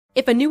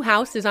If a new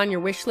house is on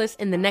your wish list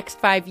in the next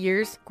 5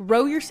 years,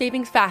 grow your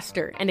savings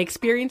faster and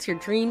experience your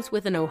dreams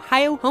with an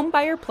Ohio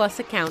Homebuyer Plus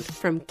account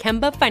from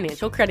Kemba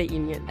Financial Credit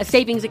Union. A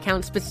savings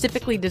account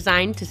specifically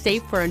designed to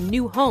save for a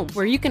new home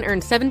where you can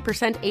earn 7%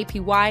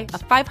 APY,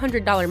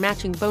 a $500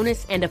 matching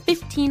bonus, and a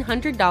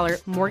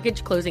 $1,500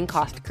 mortgage closing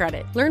cost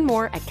credit. Learn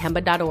more at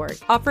Kemba.org.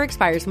 Offer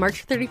expires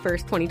March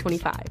 31st,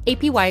 2025.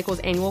 APY equals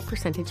annual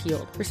percentage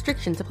yield.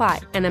 Restrictions apply.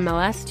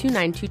 NMLS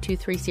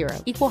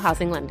 292230. Equal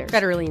housing lender.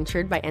 Federally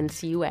insured by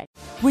NCUA.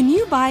 When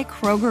you buy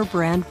Kroger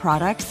brand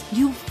products,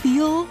 you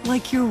feel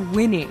like you're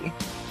winning.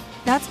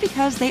 That's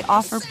because they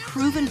offer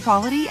proven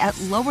quality at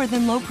lower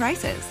than low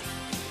prices.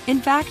 In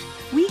fact,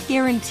 we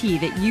guarantee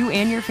that you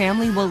and your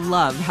family will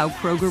love how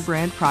Kroger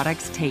brand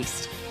products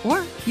taste,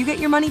 or you get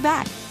your money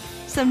back.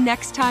 So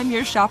next time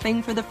you're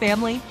shopping for the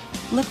family,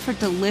 look for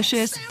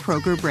delicious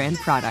Kroger brand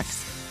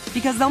products,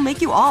 because they'll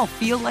make you all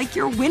feel like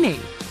you're winning.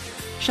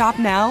 Shop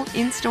now,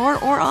 in-store,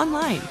 or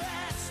online.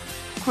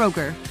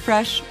 Kroger,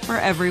 fresh for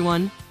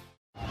everyone.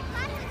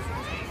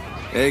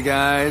 Hey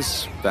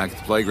guys, back at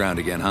the playground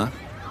again, huh?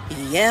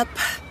 Yep.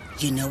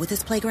 You know what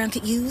this playground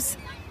could use?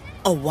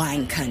 A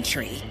wine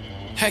country.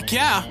 Heck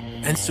yeah,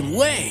 and some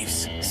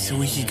waves so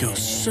we could go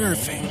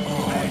surfing.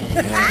 Oh,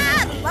 yeah.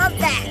 Ah, love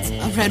that.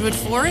 A redwood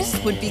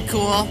forest would be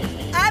cool.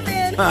 I'm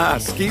in.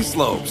 Ski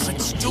slopes.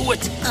 Let's do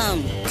it.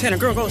 Can a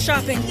girl go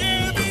shopping?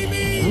 Yeah,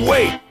 baby.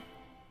 Wait!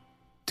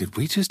 Did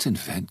we just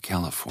invent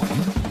California?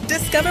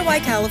 Discover why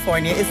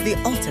California is the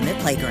ultimate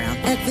playground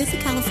at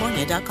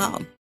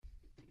visitcalifornia.com.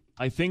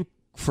 I think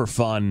for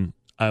fun,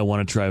 I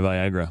want to try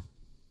Viagra.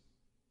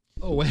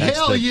 Oh,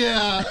 hell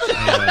yeah.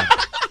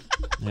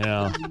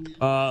 Yeah.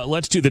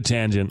 Let's do the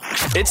tangent.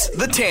 It's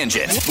The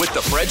Tangent with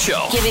The Fred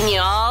Show. Giving you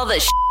all the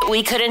shit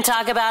we couldn't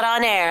talk about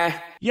on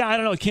air. Yeah, I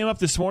don't know. It came up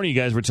this morning.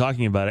 You guys were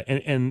talking about it.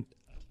 And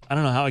I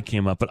don't know how it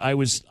came up, but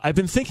I've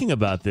been thinking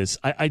about this.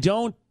 I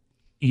don't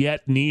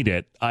yet need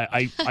it.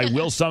 I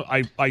will.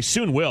 I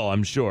soon will,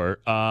 I'm sure.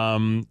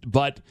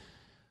 But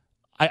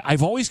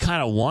I've always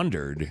kind of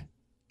wondered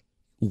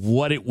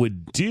what it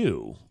would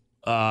do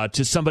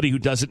to somebody who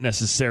doesn't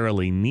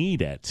necessarily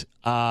need it.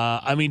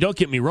 I mean, don't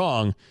get me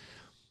wrong.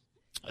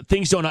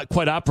 Things don't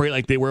quite operate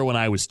like they were when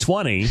I was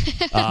 20,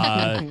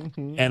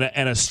 and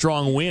a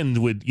strong wind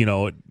would,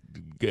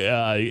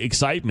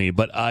 excite me.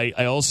 But I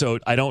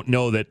don't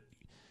know that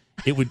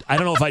it would. I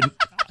don't know if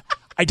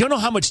I don't know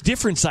how much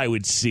difference I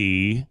would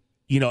see,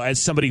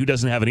 as somebody who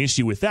doesn't have an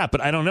issue with that.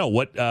 But I don't know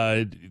what.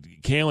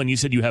 Kaylin, you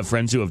said you have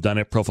friends who have done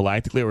it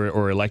prophylactically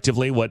or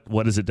electively.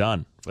 What has it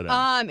done for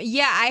them?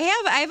 Yeah,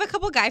 I have a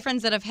couple guy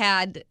friends that have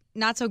had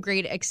not so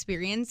great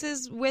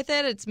experiences with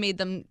it. It's made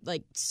them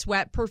like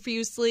sweat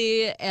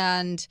profusely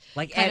and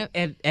like in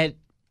the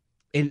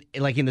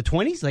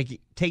 20s,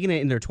 like taking it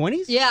in their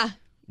 20s. Yeah.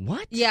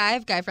 What? Yeah, I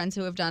have guy friends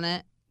who have done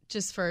it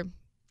just for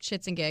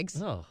shits and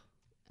gigs. Oh,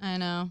 I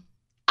know.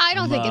 I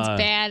don't think it's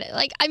bad.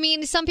 Like, I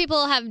mean, some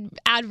people have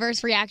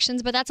adverse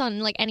reactions, but that's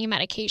on like any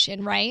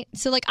medication, right?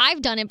 So, like,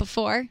 I've done it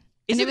before,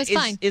 and it was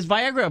fine. Is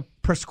Viagra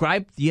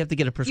prescribed? You have to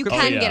get a prescription.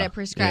 You can get it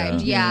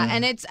prescribed, yeah.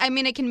 And it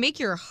can make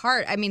your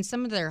heart. I mean,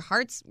 some of their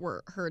hearts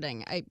were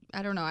hurting. I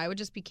don't know. I would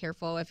just be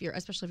careful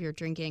especially if you're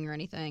drinking or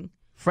anything.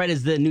 Fred,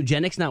 is the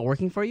Nugenics not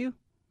working for you?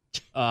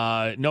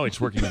 No, it's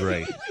working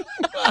great.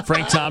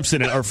 Frank Thomas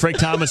and I are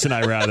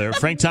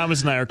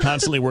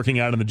constantly working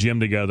out in the gym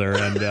together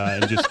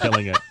and just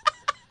killing it.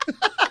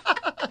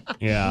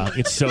 Yeah,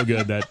 it's so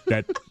good, that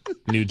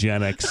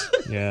Nugenics.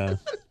 Yeah.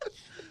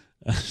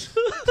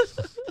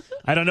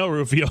 I don't know,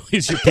 Rufio.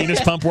 Is your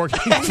penis pump working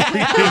for you?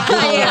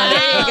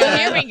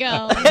 There we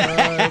go.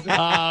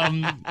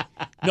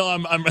 No,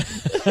 I'm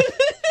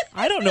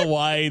I don't know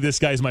why this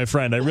guy's my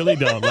friend. I really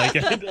don't. Like,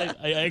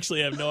 I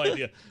actually have no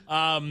idea.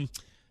 I'm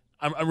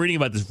reading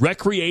about this.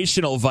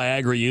 Recreational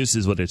Viagra use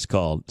is what it's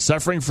called.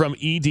 Suffering from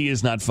ED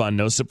is not fun,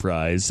 no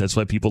surprise. That's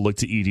why people look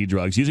to ED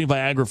drugs. Using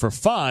Viagra for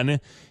fun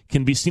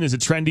can be seen as a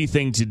trendy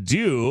thing to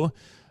do.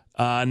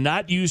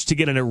 Not used to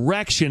get an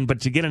erection,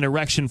 but to get an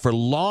erection for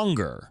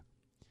longer,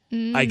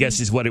 I guess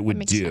is what it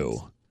would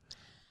do.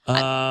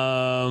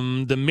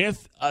 Sense. The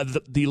myth,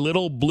 the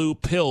little blue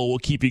pill will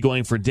keep you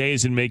going for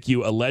days and make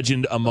you a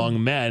legend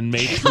among men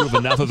may prove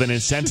enough of an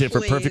incentive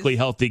for perfectly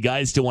healthy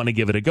guys to want to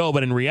give it a go.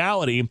 But in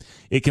reality,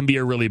 it can be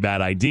a really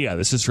bad idea.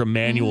 This is from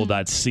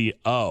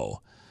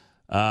manual.co.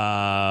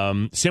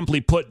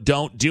 Simply put,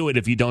 don't do it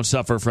if you don't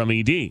suffer from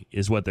ED,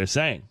 is what they're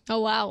saying. Oh,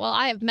 wow. Well,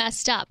 I have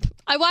messed up.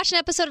 I watched an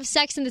episode of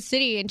Sex and the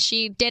City, and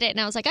she did it, and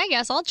I was like, I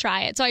guess I'll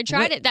try it. So I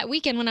tried it that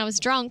weekend when I was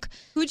drunk.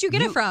 Who'd you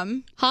get it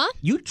from? Huh?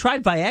 You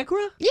tried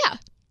Viagra? Yeah.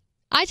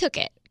 I took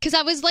it. Because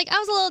I was a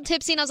little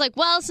tipsy, and I was like,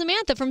 well,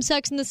 Samantha from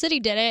Sex and the City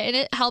did it, and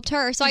it helped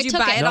her, so I took it. Did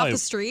you buy it off the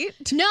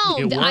street?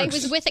 No, I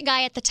was with a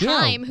guy at the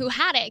time who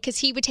had it, because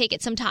he would take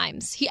it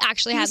sometimes. He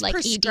actually had,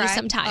 ED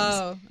sometimes.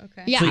 Oh,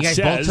 okay. Yeah. So you guys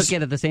both took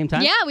it at the same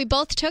time? Yeah, we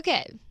both took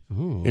it.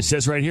 It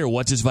says right here,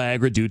 what does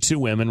Viagra do to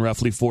women?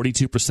 Roughly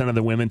 42% of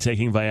the women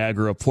taking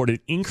Viagra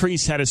reported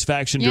increased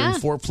satisfaction during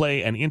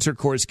foreplay and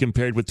intercourse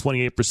compared with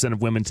 28%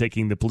 of women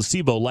taking the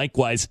placebo.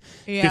 Likewise,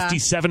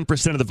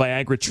 57% of the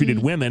Viagra-treated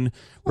women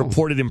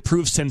reported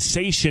improved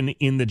sensation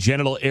in the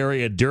genital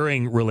area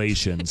during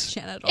relations.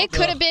 It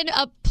could have been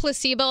a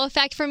placebo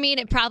effect for me, and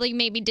it probably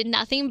maybe did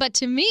nothing. But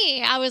to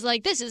me, I was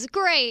like, this is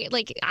great.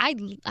 Like, I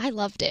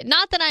loved it.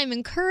 Not that I'm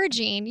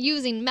encouraging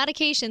using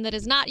medication that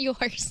is not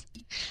yours.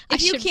 I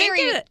should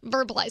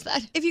verbalize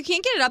that. If you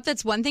can't get it up,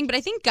 that's one thing. But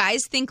I think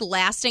guys think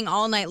lasting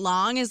all night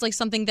long is like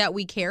something that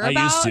we care about.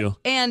 I used to,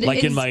 and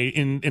like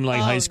in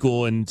high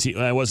school, and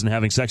I wasn't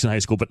having sex in high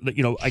school, but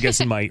I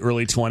guess in my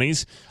early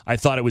 20s, I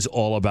thought it was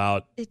all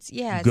about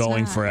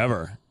going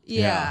forever.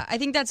 Yeah, I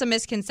think that's a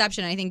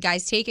misconception. I think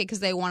guys take it because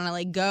they want to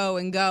like go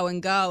and go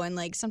and go, and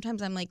like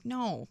sometimes I'm like,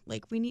 no,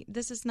 like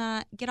this is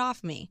not. Get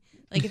off me.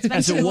 Like it's been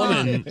as a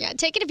woman. Yeah,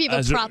 take it if you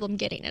have a problem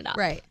getting it up.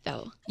 Right.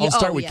 Though. I'll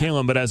start with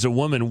Kaylin, but as a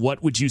woman,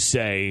 what would you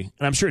say?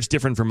 And I'm sure it's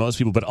different for most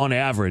people, but on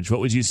average, what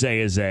would you say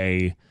is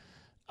a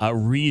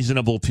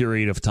reasonable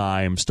period of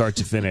time, start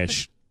to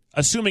finish?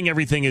 Assuming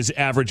everything is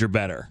average or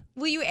better.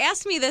 Well, you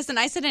asked me this, and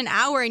I said an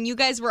hour, and you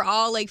guys were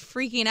all like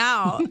freaking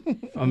out.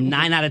 I'm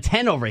 9 out of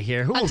 10 over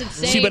here. That's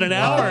insane. See, but an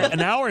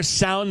hour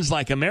sounds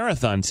like a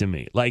marathon to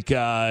me. Like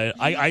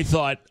I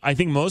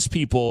think most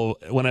people,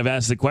 when I've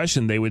asked the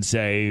question, they would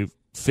say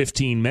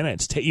 15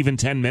 minutes, even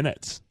 10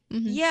 minutes.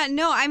 Mm-hmm. Yeah,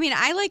 no, I mean,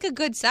 I like a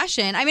good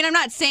session. I mean, I'm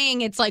not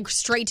saying it's like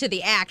straight to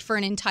the act for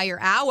an entire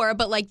hour,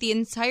 but like the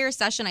entire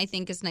session, I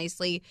think, is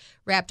nicely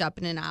wrapped up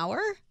in an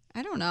hour.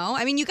 I don't know.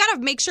 I mean, you got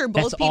to make sure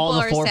both people all the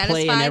are foreplay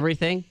satisfied. And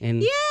everything?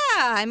 And... Yeah.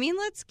 I mean,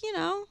 let's,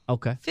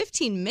 Okay.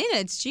 15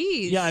 minutes.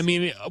 Jeez. Yeah, I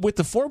mean, with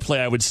the foreplay,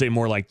 I would say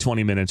more like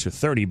 20 minutes or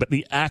 30. But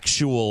the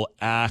actual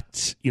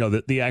act,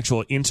 the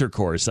actual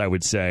intercourse, I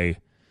would say,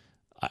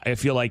 I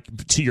feel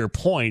like, to your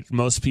point,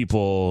 most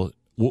people,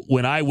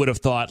 when I would have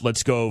thought,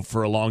 let's go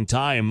for a long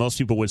time, most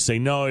people would say,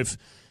 no,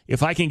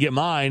 if I can get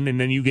mine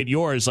and then you get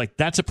yours, like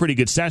that's a pretty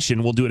good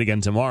session. We'll do it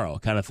again tomorrow,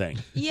 kind of thing.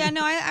 Yeah,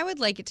 no, I would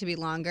like it to be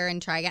longer and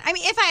try again. I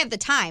mean, if I have the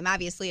time,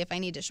 obviously, if I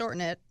need to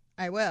shorten it,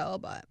 I will.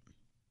 But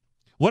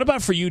what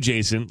about for you,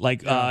 Jason?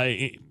 Like,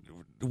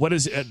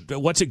 what's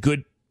a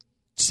good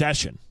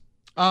session?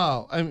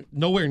 Oh, I'm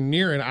nowhere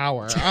near an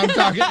hour. I'm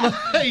talking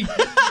like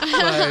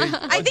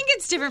I think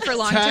it's different for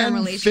long-term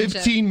relationships.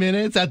 15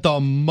 minutes at the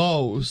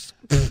most.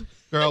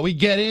 Girl, we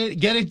get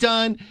it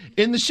done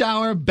in the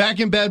shower, back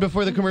in bed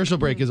before the commercial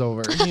break is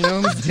over. You know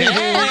what I'm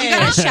saying? You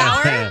got to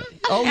shower?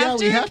 Oh, yeah,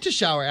 after? we have to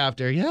shower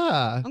after.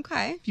 Yeah.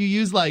 Okay. If you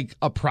use like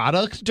a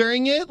product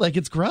during it, like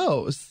it's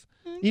gross.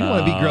 You don't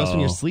want to be gross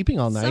when you're sleeping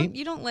all night.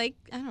 You don't like,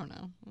 I don't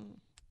know.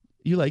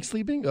 You like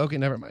sleeping? Okay,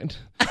 never mind.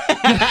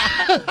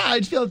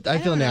 I feel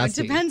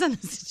nasty. It depends on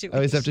the situation. I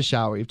always have to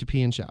shower. You have to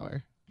pee and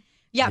shower.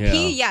 Yeah,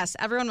 pee, yes.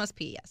 Everyone must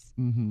pee, yes.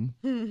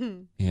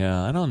 Mm-hmm.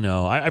 Yeah, I don't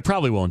know. I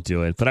probably won't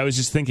do it, but I was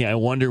just thinking, I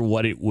wonder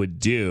what it would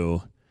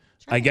do.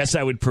 I guess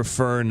I would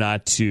prefer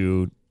not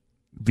to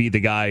be the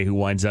guy who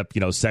winds up,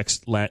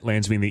 sex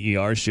lands me in the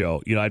ER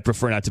show. I'd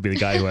prefer not to be the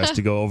guy who has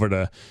to go over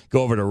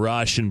to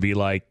Rush and be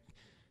like,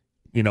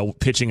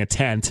 pitching a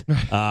tent.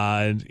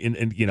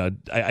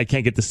 I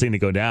can't get this thing to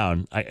go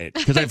down.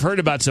 Because I've heard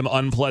about some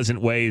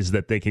unpleasant ways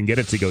that they can get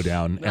it to go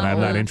down, and I'm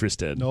not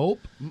interested.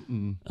 Nope.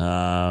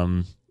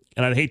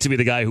 And I'd hate to be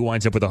the guy who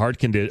winds up with a heart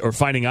condition or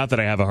finding out that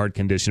I have a heart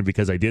condition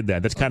because I did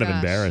that. That's kind of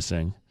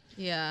embarrassing.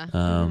 Yeah.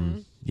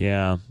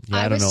 Yeah.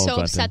 I don't was know so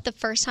about upset the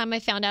first time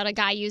I found out a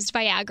guy used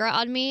Viagra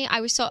on me.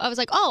 I was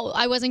like, oh,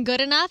 I wasn't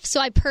good enough.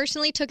 So I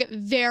personally took it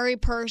very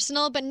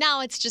personal, but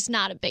now it's just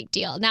not a big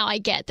deal. Now I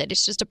get that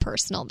it's just a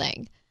personal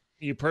thing.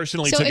 You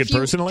personally took it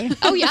personally?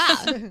 Oh,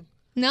 yeah.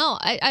 No,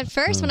 at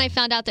first when I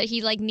found out that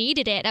he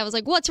needed it, I was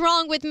like, what's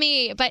wrong with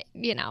me? But,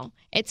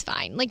 it's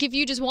fine. Like if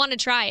you just want to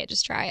try it,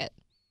 just try it.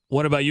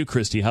 What about you,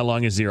 Christy? How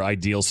long is your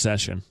ideal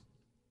session?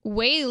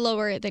 Way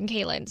lower than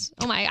Kaylin's.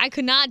 Oh my! I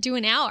could not do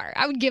an hour.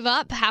 I would give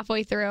up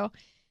halfway through.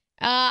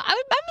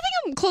 I think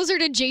I'm closer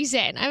to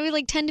Jason. I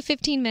would 10 to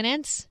 15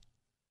 minutes.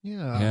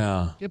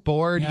 Yeah. Get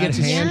bored. You get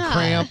hand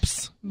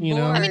cramps. I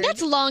mean,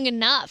 that's long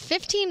enough.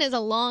 15 is a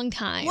long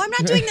time. Well, I'm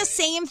not doing the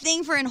same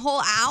thing for a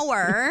whole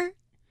hour.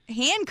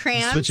 Hand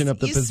cramps. Switching up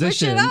the positions.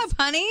 Switch it up,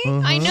 honey.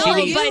 I know,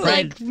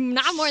 but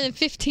not more than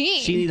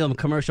 15. She needs them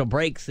commercial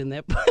breaks in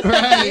there.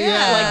 Right,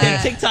 yeah. Like that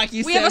TikTok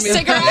you we sent have a me.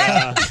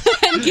 cigarette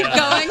and keep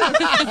going.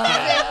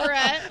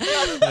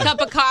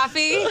 Cup of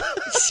coffee.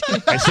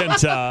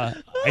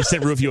 I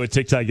sent Rufio a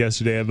TikTok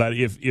yesterday about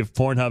if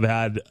Pornhub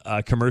had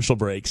commercial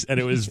breaks, and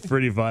it was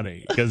pretty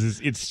funny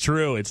because it's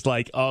true. It's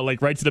like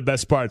right to the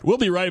best part. We'll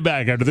be right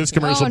back after this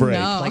commercial break.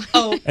 No.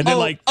 And then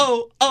Riley.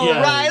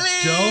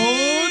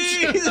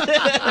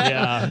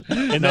 Yeah,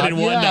 and then in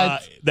one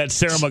that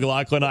Sarah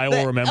McLachlan "I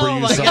Will Remember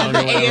You" song God,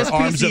 or whatever, ASPCA.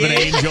 "Arms of an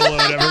Angel" or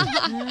whatever.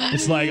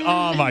 It's like,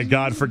 oh my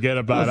God, forget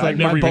about it. I've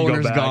never even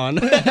go back. Gone.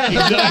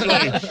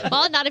 Exactly.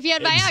 Well, not if you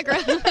had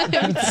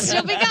Viagra.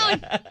 She'll be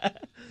going.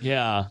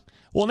 Yeah.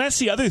 Well, and that's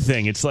the other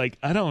thing. It's like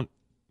I don't.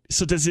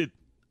 So does it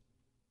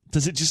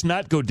just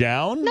not go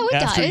down? No, it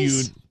after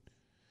does.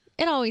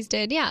 It always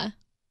did, yeah.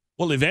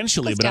 Well,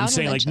 eventually, Goes but I'm down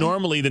saying eventually. like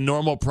normally the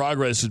normal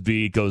progress would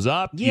be it goes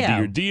up, you do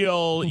your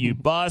deal, you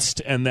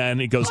bust, and then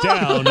it goes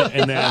down,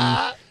 and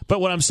then. But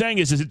what I'm saying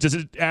is does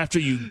it after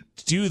you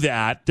do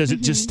that, does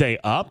it just stay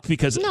up?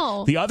 Because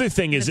No. the other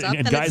thing is, If it's up,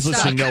 and then guys it's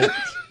listening stuck.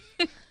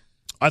 know.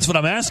 That's what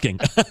I'm asking.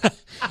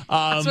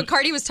 That's what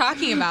Cardi was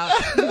talking about.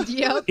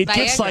 Yep. It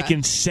gets Viagra. like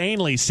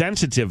insanely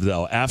sensitive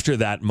though after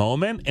that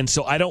moment, and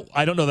so I don't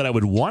know that I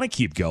would want to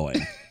keep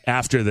going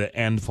after the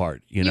end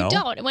part. You know, You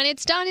don't. When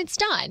it's done, it's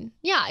done.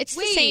 Yeah, it's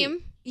the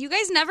same. You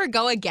guys never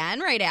go again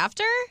right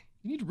after?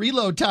 You need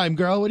reload time,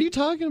 girl. What are you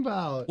talking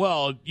about?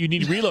 Well, you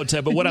need reload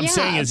time, but what I'm Yeah.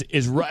 saying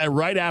is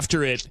right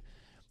after it,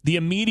 the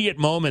immediate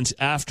moments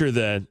after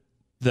the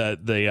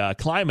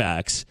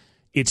climax,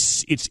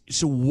 it's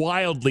so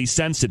wildly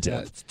sensitive. Yeah,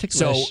 it's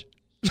ticklish.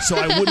 So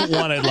I wouldn't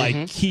want to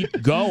like keep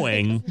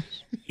going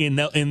in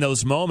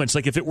those moments.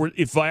 Like if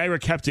Viagra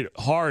kept it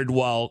hard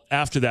while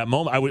after that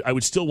moment, I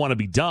would still want to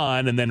be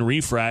done and then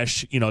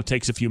refresh. You know, it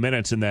takes a few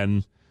minutes and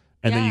then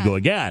you go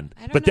again.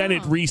 But then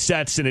it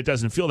resets and it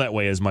doesn't feel that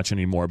way as much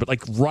anymore. But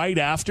like right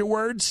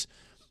afterwards,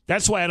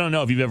 that's why I don't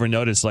know if you've ever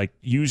noticed. Like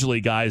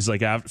usually guys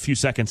like a few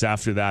seconds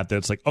after that,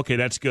 that's like okay,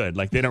 that's good.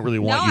 Like they don't really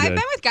want No, you to. I've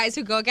been with guys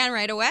who go again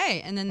right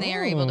away, and then they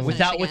are able to finish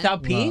again.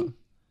 without peeing.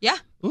 Yeah,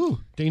 Ooh,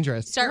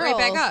 dangerous. start right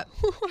back up.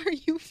 Who are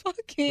you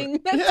fucking?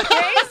 That's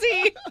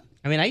crazy.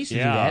 I mean, I used to do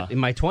Yeah. that in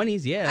my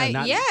 20s. Yeah,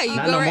 not, you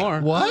not go no right- more.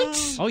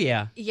 What? Oh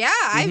yeah, Yeah,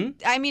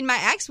 I mean, my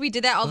ex, we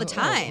did that all the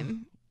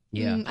time.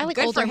 yeah. I like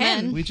Good older for him.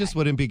 men. We just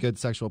wouldn't be good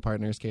sexual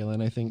partners,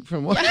 Kaylin, I think,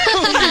 from what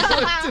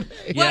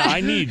Yeah,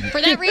 I need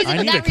For that reason, I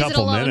for need a that reason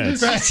couple alone.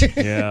 minutes.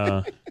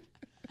 Yeah.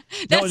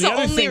 That's the the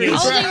other only thing is-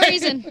 reason. Only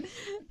reason.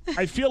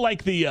 I feel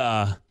like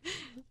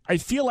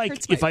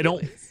if I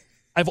don't,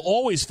 I've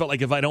always felt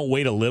like if I don't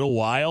wait a little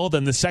while,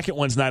 then the second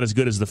one's not as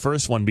good as the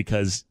first one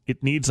because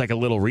it needs like a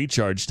little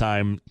recharge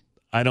time.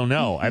 I don't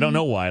know. I don't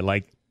know why.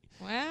 Like,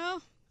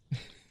 Well,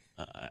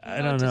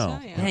 I don't know.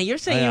 Man, you're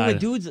saying you're with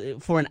dudes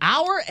for an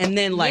hour and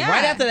then like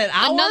right after that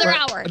hour, Another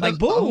hour. like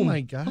boom. Oh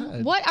my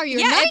god. What are your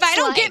yeah, nights if I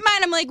don't like? get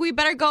mine, I'm like, we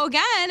better go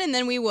again, and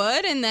then we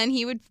would, and then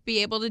he would be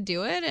able to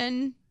do it,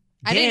 and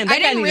I Damn, didn't that guy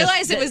didn't needs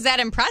realize a- it was that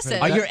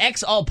impressive. Are your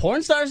ex all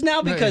porn stars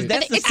now? Because Right.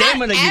 that's the It's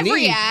stamina not you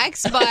every need.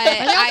 ex, but Are they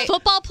I, a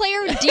football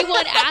player,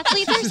 D1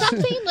 athlete or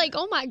something? Like,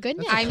 oh my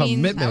goodness. I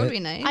mean, that commitment. would be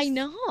nice. I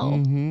know.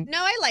 No,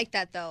 I like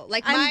that though.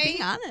 Like I'm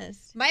being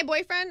honest. my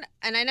boyfriend,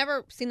 and I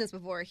never seen this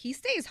before. He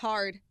stays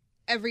hard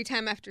every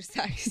time after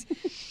sex,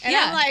 and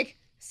Yeah. I'm like,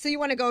 so you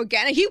want to go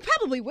again? And he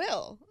probably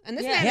will. And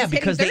this man Yeah, is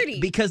because hitting 30.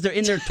 because they're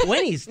in their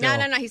 20s still.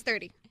 No, he's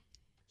 30.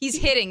 He's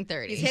hitting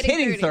 30. He's He's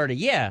hitting 30.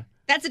 Yeah.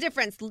 That's the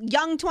difference.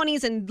 Young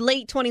 20s and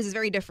late 20s is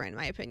very different, in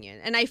my opinion.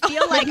 And I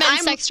feel like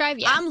men's sex drive,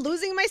 yeah. I'm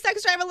losing my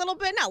sex drive a little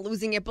bit. Not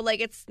losing it, but like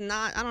it's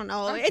not. I don't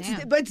know.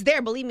 damn. But it's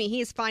there. Believe me,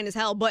 he is fine as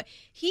hell. But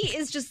he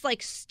is just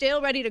like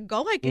still ready to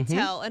go. I could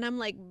tell, and I'm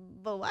like,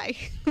 but why?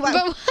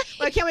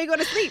 Why can't we go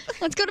to sleep?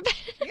 Let's go to bed.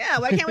 Yeah,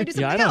 why can't we do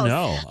something Yeah, I don't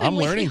know. else? I'm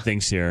learning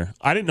things here.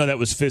 I didn't know that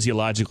was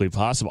physiologically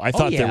possible. I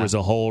thought there yeah. was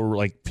a whole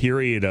like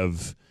period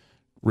of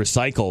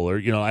recycle or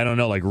I don't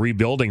know, like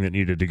rebuilding that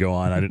needed to go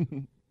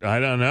on. I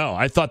don't know.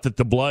 I thought that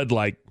the blood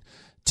like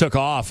took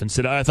off and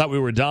said, I thought we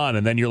were done.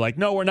 And then you're like,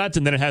 no, we're not.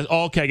 And then it has,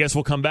 okay, I guess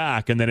we'll come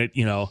back. And then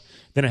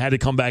then it had to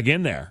come back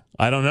in there.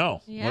 I don't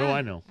know. Yeah. What do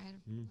I know?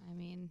 I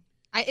mean,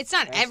 it's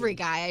not every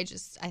guy.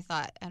 I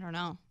thought, I don't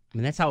know. I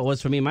mean, that's how it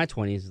was for me in my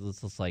 20s.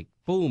 It's just like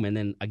boom, and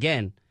then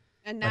again.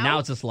 And But now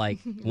it's just like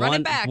Run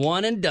it back.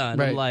 one and done.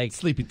 Right. I'm like,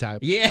 sleepy time.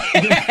 yeah.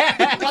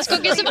 Let's go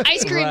get some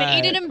ice cream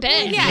and eat it in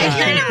bed. Yeah, if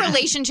you're in a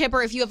relationship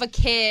or if you have a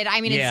kid, I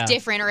mean, Yeah. it's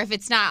different. Or if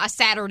it's not a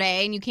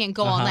Saturday and you can't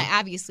go all night,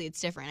 obviously it's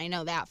different. I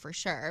know that for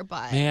sure.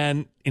 But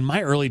Man, in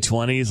my early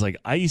 20s, like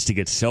I used to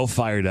get so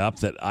fired up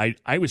that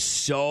I was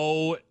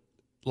so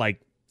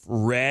like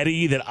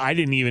ready that I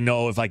didn't even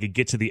know if I could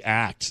get to the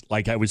act.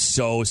 Like I was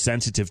so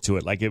sensitive to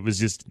it. Like it was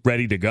just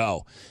ready to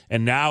go.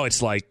 And now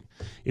it's like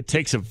it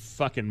takes a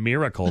fucking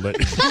miracle that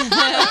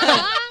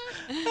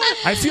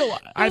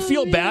I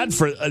feel bad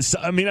for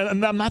I mean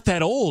I'm not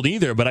that old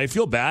either, but I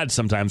feel bad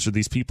sometimes for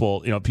these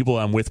people, people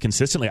I'm with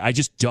consistently. I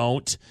just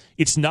don't.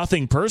 It's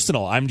nothing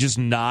personal. I'm just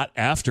not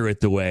after it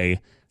the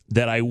way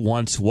that I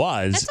once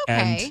was. that's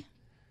okay. And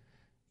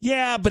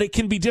yeah, but it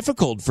can be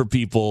difficult for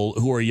people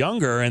who are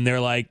younger and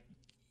they're like,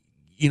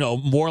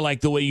 more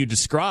like the way you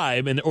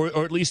describe, and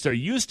or at least are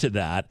used to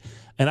that.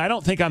 And I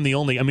don't think I'm the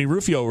only. I mean,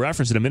 Rufio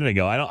referenced it a minute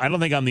ago. I don't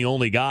think I'm the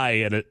only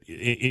guy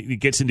it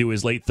gets into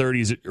his late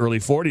 30s, early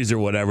 40s, or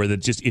whatever.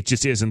 That it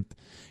just isn't.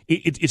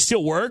 It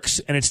still works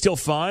and it's still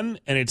fun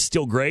and it's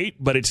still great,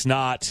 but it's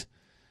not.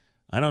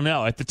 I don't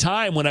know. At the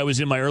time when I was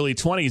in my early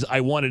 20s,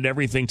 I wanted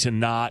everything to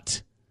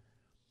not.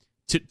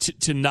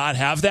 To not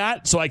have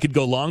that, so I could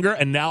go longer,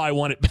 and now I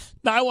want it.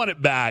 Now I want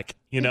it back.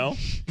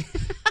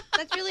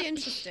 That's really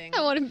interesting.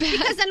 I want it back.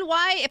 Because then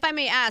why, if I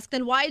may ask,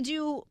 then why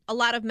do a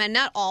lot of men,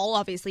 not all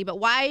obviously, but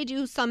why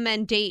do some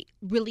men date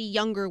really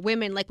younger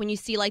women? Like when you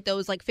see like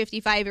those like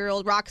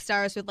 55-year-old rock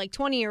stars with like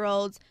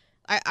 20-year-olds,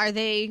 are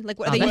they like,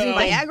 are they using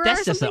Viagra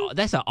or something?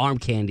 That's an arm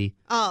candy.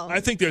 Oh. I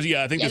think there's a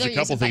couple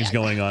using things Viagra.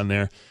 going on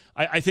there.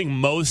 I think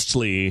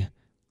mostly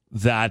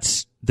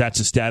that's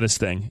a status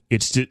thing.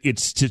 It's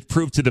to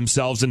prove to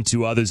themselves and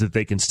to others that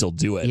they can still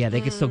do it. Yeah,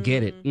 they can still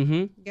get it.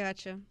 Mm-hmm.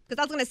 Gotcha.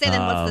 Because I was going to say,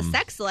 then what's the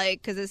sex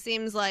like? Because it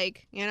seems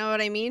like, you know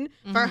what I mean?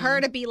 For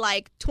her to be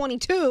like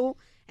 22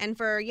 and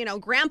for,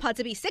 grandpa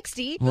to be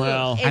 60,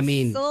 well, it's a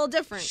little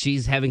different.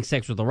 She's having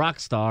sex with a rock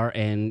star,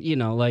 and,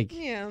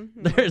 yeah.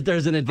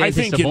 there's an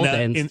advantage to both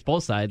ends,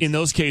 both sides. In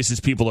those cases,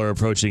 people are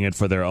approaching it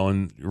for their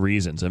own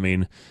reasons. I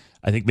mean,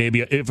 I think maybe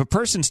if a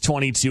person's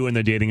 22 and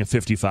they're dating a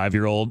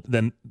 55-year-old,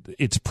 then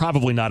it's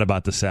probably not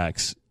about the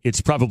sex.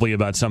 It's probably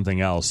about something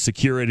else,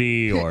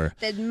 security or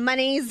the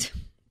monies,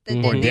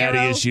 or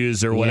daddy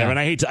issues or whatever. Yeah. And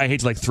I hate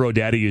to like throw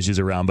daddy issues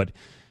around, but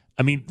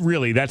I mean,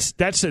 really, that's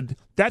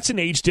an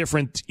age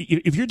difference.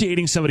 If you're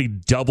dating somebody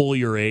double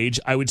your age,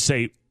 I would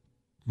say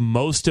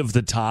most of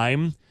the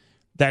time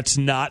that's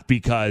not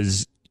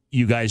because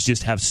you guys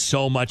just have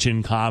so much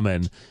in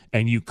common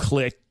and you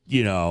click,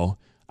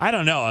 I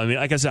don't know. I mean,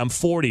 like I said, I'm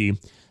 40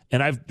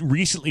 and I've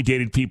recently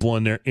dated people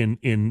in their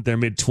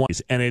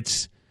mid-20s, and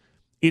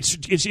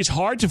it's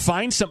hard to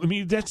find something. I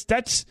mean,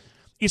 that's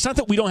it's not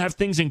that we don't have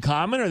things in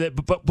common or that,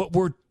 but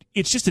we're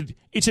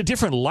it's a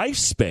different life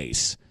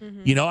space.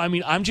 Mm-hmm. I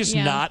mean, I'm just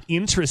not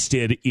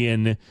interested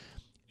in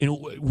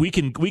we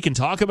can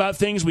talk about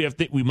things.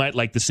 We might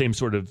like the same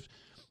sort of,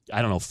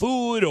 I don't know,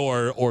 food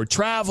or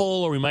travel,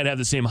 or we might have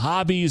the same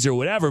hobbies or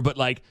whatever, but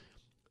like,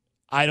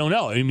 I don't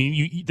know. I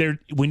mean,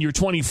 when you're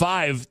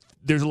 25,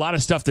 there's a lot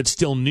of stuff that's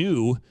still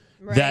new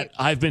that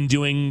I've been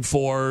doing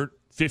for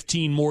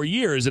 15 more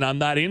years, and I'm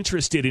not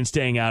interested in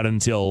staying out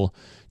until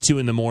 2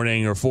 a.m.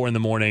 or 4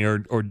 a.m.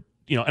 or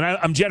and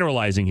I'm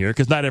generalizing here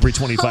because not every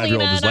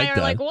 25-year-old is like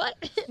that. Like, what?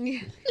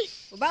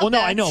 Well, no,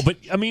 I know, but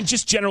I mean,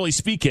 just generally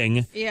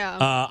speaking,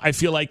 I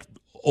feel like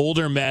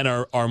older men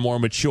are more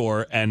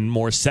mature and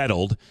more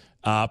settled.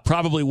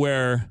 Probably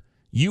where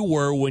you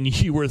were when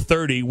you were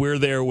 30, we're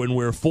there when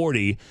we're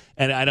 40.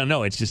 And I don't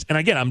know. It's just, and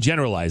again, I'm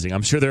generalizing.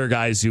 I'm sure there are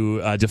guys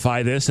who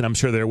defy this, and I'm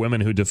sure there are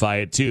women who defy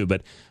it too.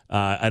 But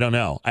I don't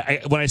know.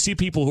 When I see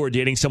people who are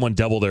dating someone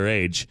double their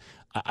age,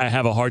 I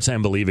have a hard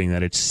time believing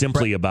that it's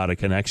simply about a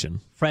connection.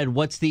 Fred,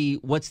 what's the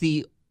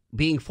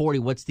being 40?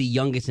 What's the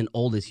youngest and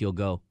oldest you'll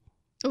go?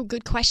 Oh,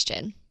 good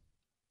question.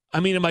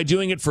 I mean, am I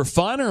doing it for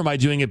fun, or am I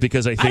doing it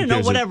because I think I don't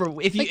know, whatever.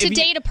 To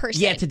date a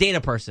person. Yeah, to date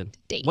a person.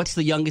 Date. What's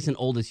the youngest and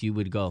oldest you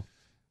would go?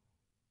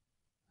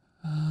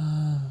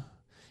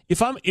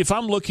 If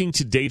I'm looking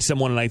to date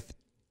someone,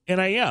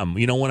 and I am,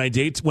 when I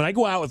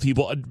go out with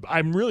people,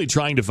 I'm really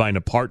trying to find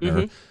a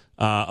partner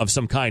of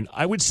some kind.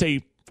 I would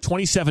say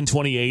 27,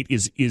 28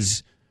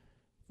 is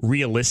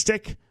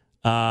realistic.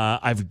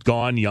 I've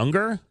gone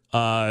younger,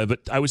 but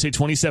I would say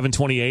 27,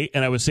 28,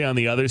 and I would say on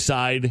the other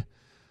side,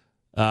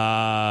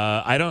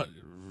 I've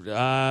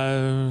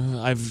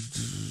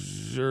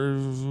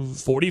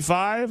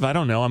 45. I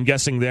don't know. I'm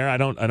guessing there. I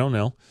don't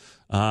know.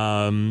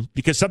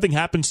 Because something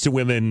happens to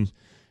women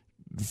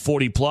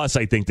 40 plus.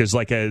 I think there's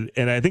and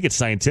I think it's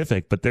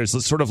scientific, but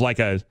there's sort of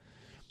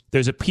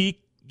there's a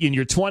peak in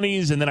your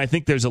 20s, and then I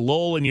think there's a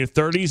lull in your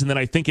 30s, and then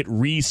I think it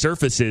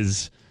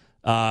resurfaces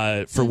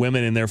for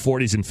women in their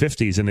 40s and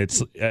 50s, and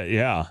it's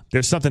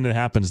there's something that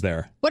happens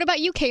there. What about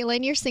you,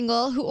 Kaylin? You're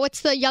single.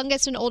 What's the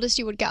youngest and oldest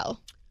you would go?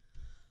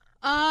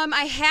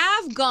 I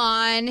have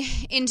gone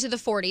into the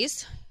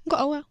 40s.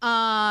 Oh,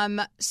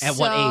 wow. At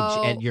what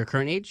age? At your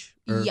current age?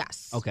 Or?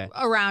 Yes. Okay.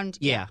 Around.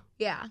 Yeah.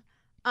 Yeah.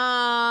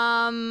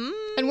 And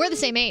we're the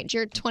same age.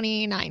 You're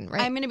 29,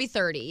 right? I'm going to be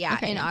 30,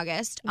 in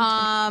August.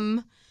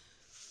 And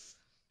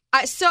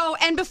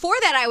before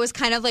that, I was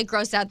kind of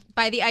grossed out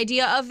by the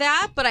idea of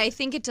that, but I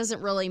think it doesn't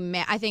really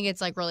I think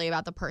it's really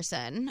about the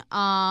person.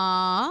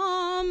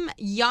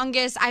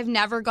 Youngest, I've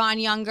never gone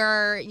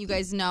younger. You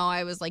guys know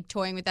I was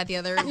toying with that the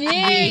other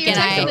week, and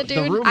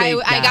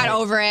I got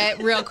over it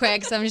real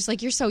quick. So I'm just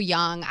you're so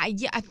young.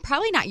 I'm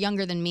probably not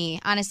younger than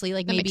me, honestly.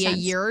 Maybe a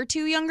year or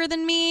two younger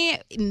than me,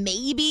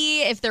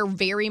 maybe if they're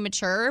very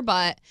mature.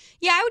 But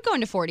yeah, I would go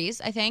into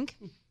 40s. I think.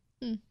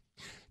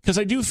 Because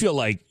I do feel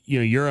like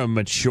you're a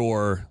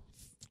mature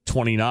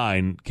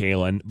 29,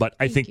 Kaylin, but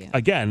I think,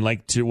 again,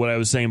 to what I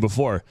was saying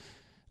before,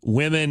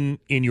 women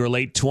in your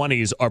late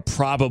 20s are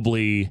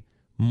probably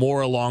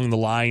more along the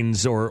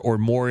lines or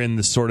more in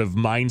the sort of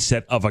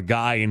mindset of a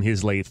guy in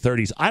his late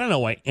 30s. I don't know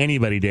why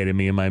anybody dated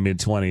me in my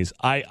mid-20s.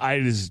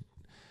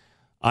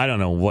 I don't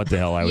know what the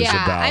hell I was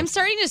about. I'm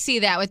starting to see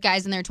that with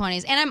guys in their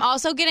 20s. And I'm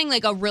also getting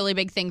a really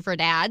big thing for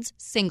dads,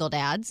 single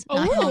dads.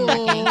 Not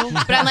homewrecking.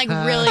 But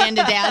I'm really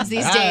into dads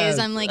these days.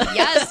 I'm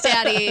yes,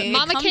 daddy.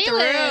 Mama come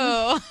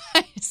Kaylin. through.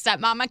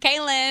 Stepmama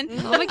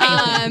Kaylin. Mama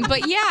Kaylin.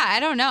 But yeah, I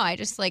don't know. I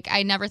just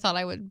I never thought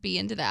I would be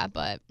into that.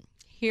 But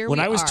here we are. When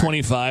I was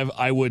 25,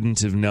 I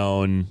wouldn't have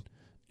known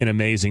an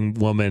amazing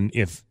woman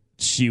if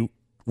she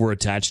were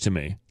attached to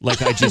me.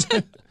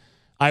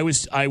 I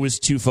was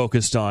too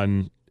focused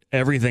on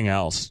everything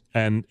else,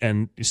 and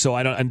so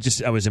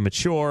I was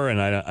immature, and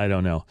I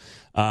don't know.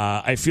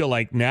 I feel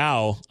like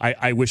now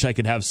I wish I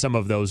could have some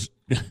of those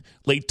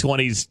late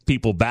 20s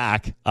people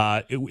back,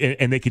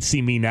 and they could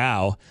see me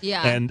now.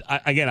 Yeah. And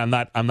again,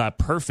 I'm not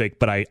perfect,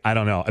 but I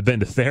don't know. I've been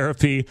to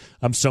therapy.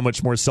 I'm so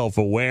much more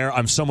self-aware.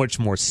 I'm so much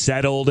more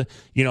settled.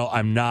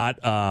 I'm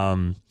not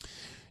on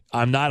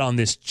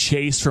this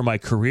chase for my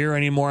career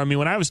anymore. I mean,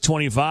 when I was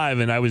 25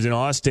 and I was in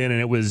Austin,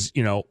 and it was,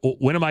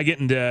 when am I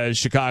getting to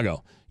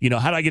Chicago?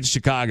 How do I get to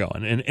Chicago?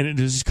 And it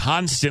was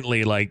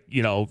constantly like,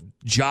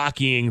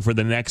 jockeying for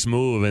the next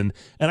move. And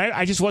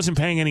I just wasn't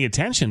paying any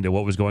attention to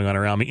what was going on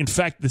around me. In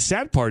fact, the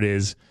sad part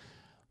is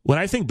when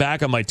I think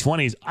back on my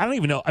 20s, I don't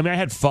even know. I mean, I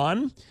had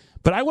fun,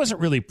 but I wasn't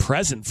really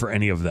present for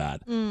any of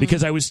that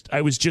because I was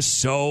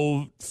just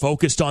so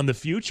focused on the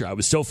future. I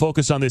was so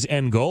focused on this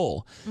end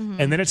goal.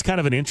 Mm-hmm. And then it's kind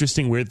of an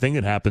interesting, weird thing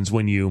that happens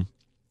when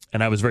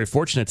and I was very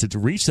fortunate to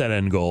reach that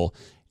end goal.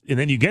 And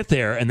then you get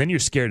there, and then you're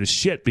scared as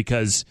shit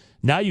because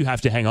now you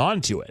have to hang on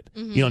to it.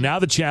 Mm-hmm. Now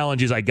the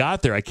challenge is I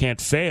got there, I can't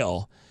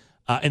fail.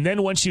 And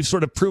then once you've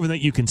sort of proven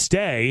that you can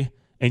stay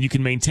and you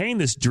can maintain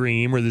this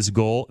dream or this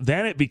goal,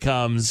 then it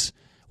becomes,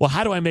 well,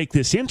 how do I make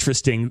this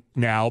interesting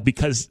now?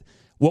 Because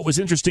what was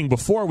interesting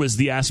before was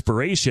the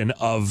aspiration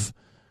of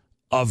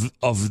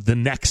the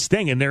next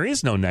thing, and there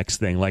is no next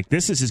thing. Like,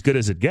 this is as good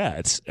as it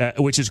gets,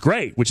 which is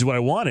great, which is what I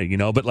wanted,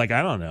 but like,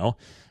 I don't know.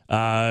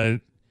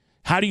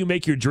 How do you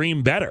make your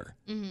dream better?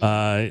 Mm-hmm.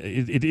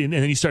 And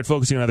then you start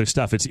focusing on other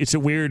stuff. It's a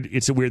weird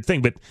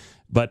thing,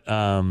 but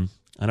I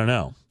don't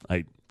know.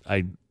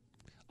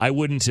 I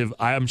wouldn't have.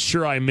 I'm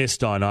sure I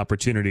missed on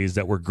opportunities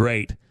that were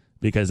great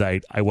because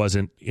I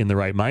wasn't in the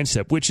right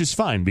mindset, which is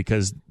fine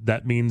because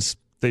that means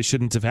they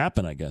shouldn't have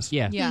happened, I guess.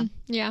 Yeah.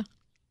 Yeah.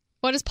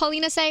 What does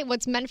Paulina say?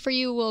 What's meant for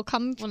you will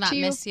come to you. Will not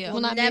miss you. Will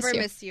not never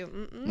miss you.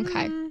 Mm-mm.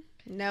 Okay.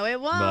 No, it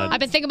won't. I've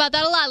been thinking about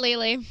that a lot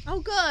lately.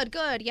 Oh,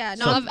 good. Yeah.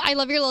 No, I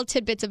love your little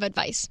tidbits of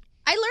advice.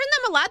 I learned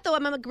them a lot, though.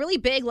 I'm a really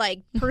big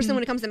person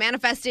when it comes to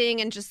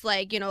manifesting and just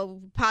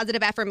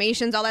positive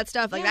affirmations, all that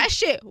stuff. Like that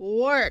shit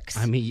works.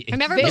 I mean, I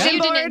never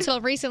believed in it until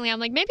recently. I'm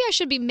like, maybe I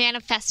should be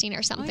manifesting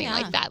or something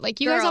like that.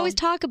 Like you guys always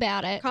talk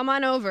about it. Come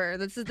on over.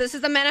 This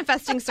is a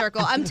manifesting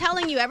circle. I'm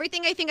telling you,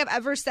 everything I think I've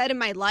ever said in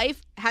my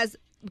life has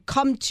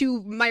come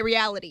to my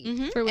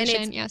reality. Fruition,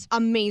 and it's yes.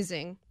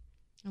 amazing.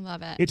 I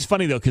love it. It's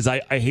funny though because I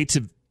hate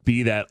to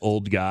be that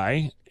old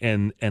guy,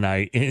 and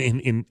I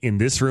in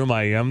this room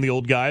I am the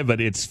old guy,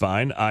 but it's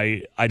fine.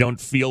 I don't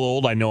feel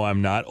old. I know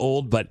I'm not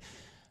old, but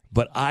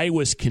I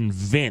was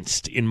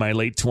convinced in my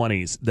late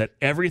 20s that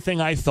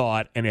everything I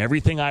thought and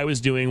everything I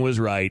was doing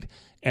was right,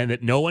 and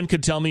that no one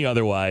could tell me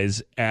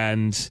otherwise.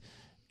 And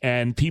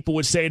people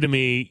would say to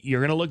me,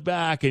 "You're going to look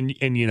back," and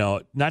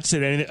not to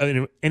say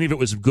that any of it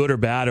was good or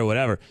bad or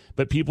whatever,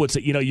 but people would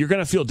say, you're going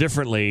to feel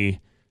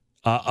differently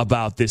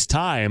about this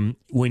time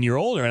when you're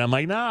older. And I'm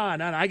like, nah,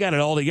 I got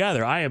it all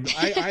together. I am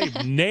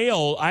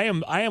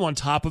on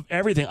top of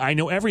everything. I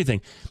know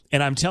everything.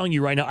 And I'm telling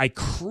you right now, I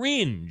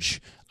cringe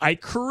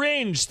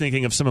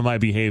thinking of some of my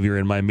behavior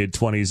in my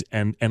mid-20s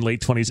and late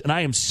 20s. And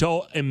I am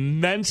so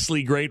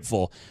immensely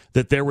grateful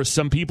that there were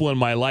some people in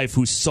my life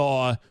who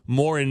saw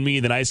more in me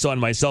than I saw in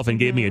myself and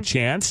gave me a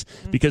chance.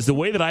 Because the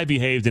way that I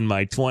behaved in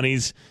my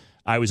 20s,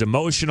 I was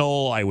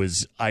emotional. I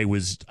was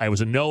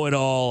a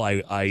know-it-all.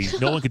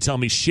 No one could tell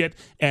me shit.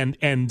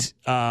 And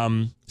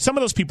some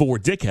of those people were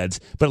dickheads,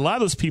 but a lot of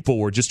those people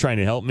were just trying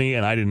to help me,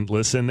 and I didn't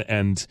listen.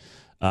 And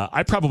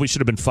I probably should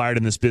have been fired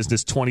in this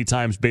business 20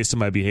 times based on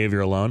my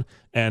behavior alone.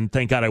 And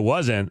thank God I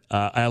wasn't.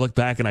 I look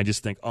back and I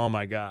just think, oh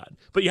my God.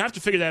 But you have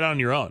to figure that out on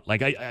your own.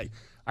 Like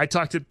I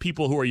talk to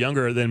people who are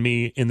younger than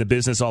me in the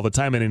business all the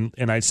time,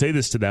 and I say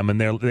this to them,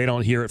 and they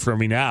don't hear it from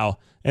me now,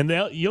 and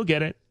you'll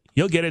get it.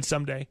 You'll get it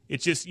someday.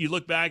 It's just you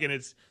look back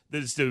and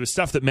there's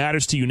stuff that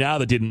matters to you now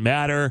that didn't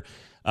matter.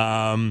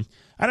 I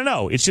don't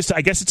know. It's just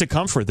I guess it's a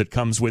comfort that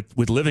comes with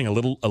living a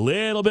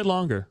little bit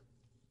longer.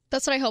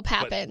 That's what I hope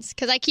happens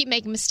because I keep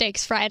making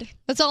mistakes, Fred.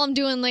 That's all I'm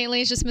doing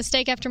lately is just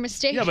mistake after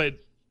mistake. Yeah, but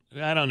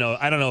I don't know.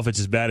 I don't know if it's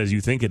as bad as you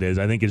think it is.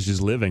 I think it's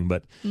just living.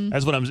 But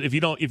that's what If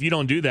you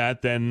don't do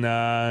that, then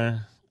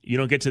you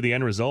don't get to the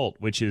end result,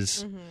 which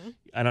is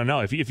I don't know.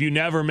 If you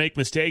never make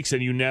mistakes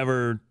and you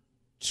never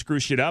screw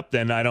shit up,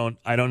 then I don't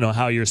know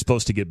how you're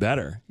supposed to get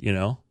better,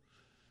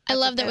 I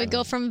love that we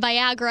go from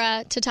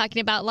Viagra to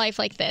talking about life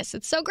like this.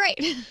 It's so great.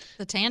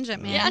 The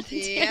tangent, man. Yeah, the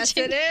Yes,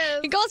 tangent. it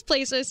is. It goes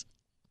places.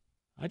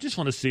 I just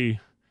want to see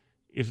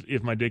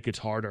if my dick gets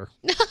harder.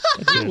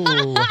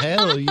 Ooh,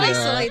 hell yeah.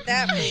 Isolate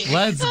that. Please.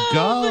 Let's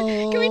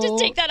go. Can we just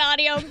take that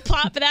audio and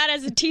pop that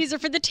as a teaser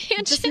for the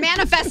tangent? Just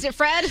manifest it,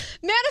 Fred.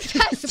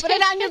 Manifest it. Put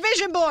it on your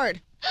vision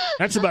board.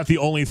 That's about the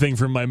only thing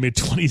from my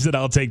mid-20s that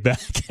I'll take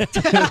back.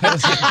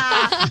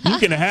 You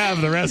can have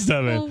the rest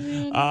of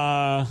it.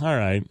 All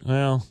right.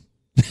 Well,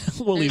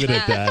 we'll leave it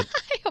at that.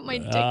 I hope my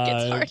dick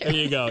gets harder. There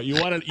you go. You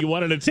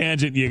wanted a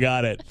tangent. You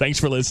got it. Thanks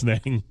for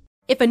listening.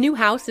 If a new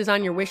house is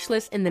on your wish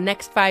list in the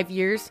next 5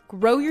 years,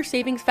 grow your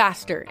savings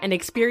faster and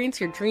experience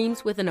your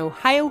dreams with an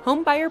Ohio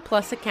Homebuyer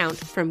Plus account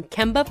from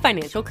Kemba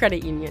Financial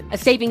Credit Union. A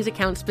savings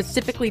account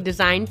specifically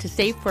designed to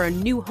save for a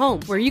new home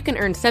where you can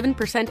earn 7%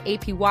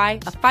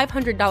 APY,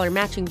 a $500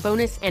 matching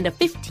bonus, and a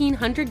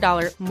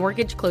 $1,500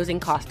 mortgage closing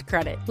cost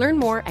credit. Learn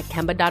more at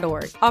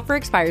Kemba.org. Offer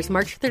expires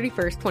March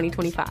 31st,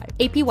 2025.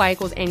 APY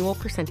equals annual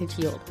percentage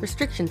yield.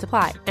 Restrictions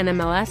apply.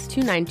 NMLS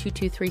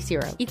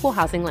 292230. Equal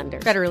housing lender.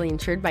 Federally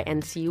insured by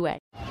NCUA.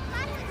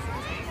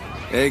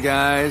 Hey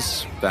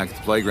guys, back at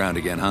the playground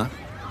again, huh?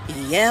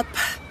 Yep.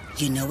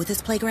 You know what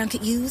this playground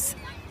could use?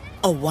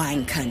 A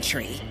wine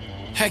country.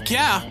 Heck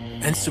yeah,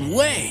 and some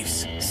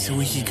waves so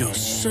we could go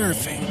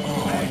surfing.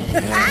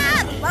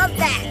 Ah, love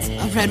that.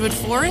 A redwood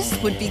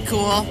forest would be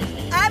cool.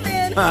 I'm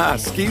in. Ah,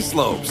 ski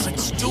slopes.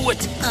 Let's do it.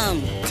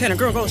 Can a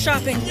girl go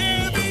shopping?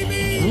 Yeah,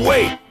 baby.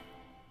 Wait!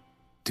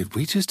 Did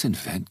we just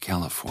invent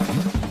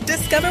California?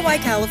 Discover why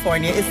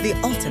California is the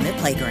ultimate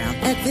playground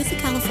at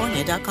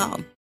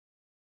visitcalifornia.com.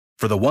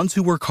 For the ones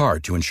who work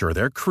hard to ensure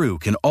their crew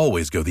can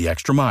always go the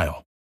extra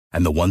mile,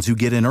 and the ones who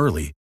get in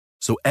early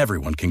so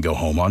everyone can go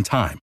home on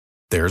time,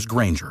 there's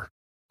Grainger,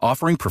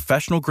 offering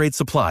professional-grade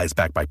supplies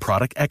backed by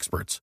product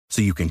experts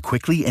so you can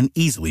quickly and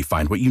easily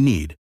find what you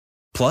need.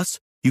 Plus,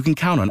 you can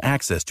count on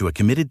access to a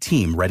committed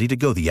team ready to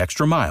go the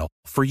extra mile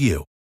for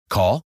you.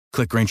 Call,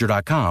 click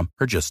Grainger.com,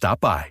 or just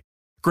stop by.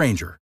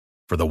 Grainger,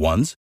 for the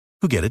ones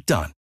who get it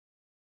done.